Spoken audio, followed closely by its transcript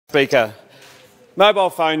Speaker, mobile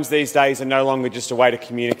phones these days are no longer just a way to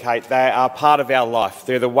communicate. They are part of our life.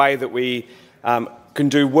 They're the way that we can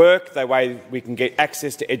do work, the way we can get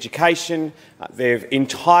access to education. They're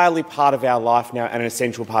entirely part of our life now and an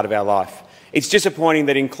essential part of our life. It's disappointing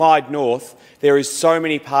that in Clyde North there is so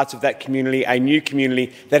many parts of that community, a new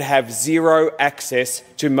community, that have zero access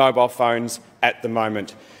to mobile phones at the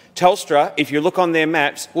moment. Telstra, if you look on their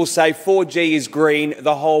maps, will say 4G is green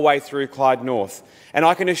the whole way through Clyde North. And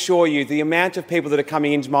I can assure you the amount of people that are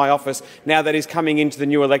coming into my office now that is coming into the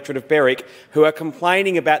new electorate of Berwick who are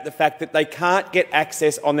complaining about the fact that they can't get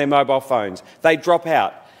access on their mobile phones. They drop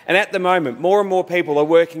out. And at the moment, more and more people are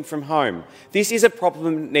working from home. This is a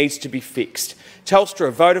problem that needs to be fixed. Telstra,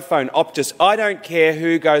 Vodafone, Optus, I don't care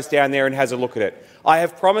who goes down there and has a look at it. I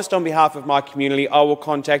have promised on behalf of my community I will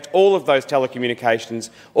contact all of those telecommunications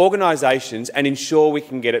organisations and ensure we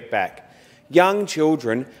can get it back. Young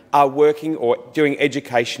children are working or doing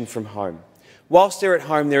education from home. Whilst they're at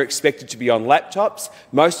home, they're expected to be on laptops.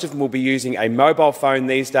 Most of them will be using a mobile phone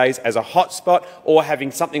these days as a hotspot or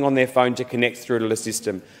having something on their phone to connect through to the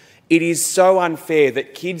system. It is so unfair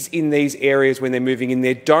that kids in these areas, when they're moving in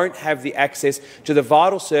there, don't have the access to the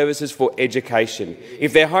vital services for education.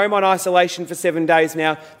 If they're home on isolation for 7 days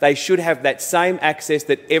now, they should have that same access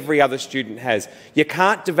that every other student has. You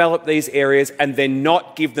can't develop these areas and then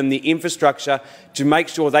not give them the infrastructure to make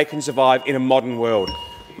sure they can survive in a modern world.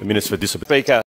 The Minister for Disability. Speaker.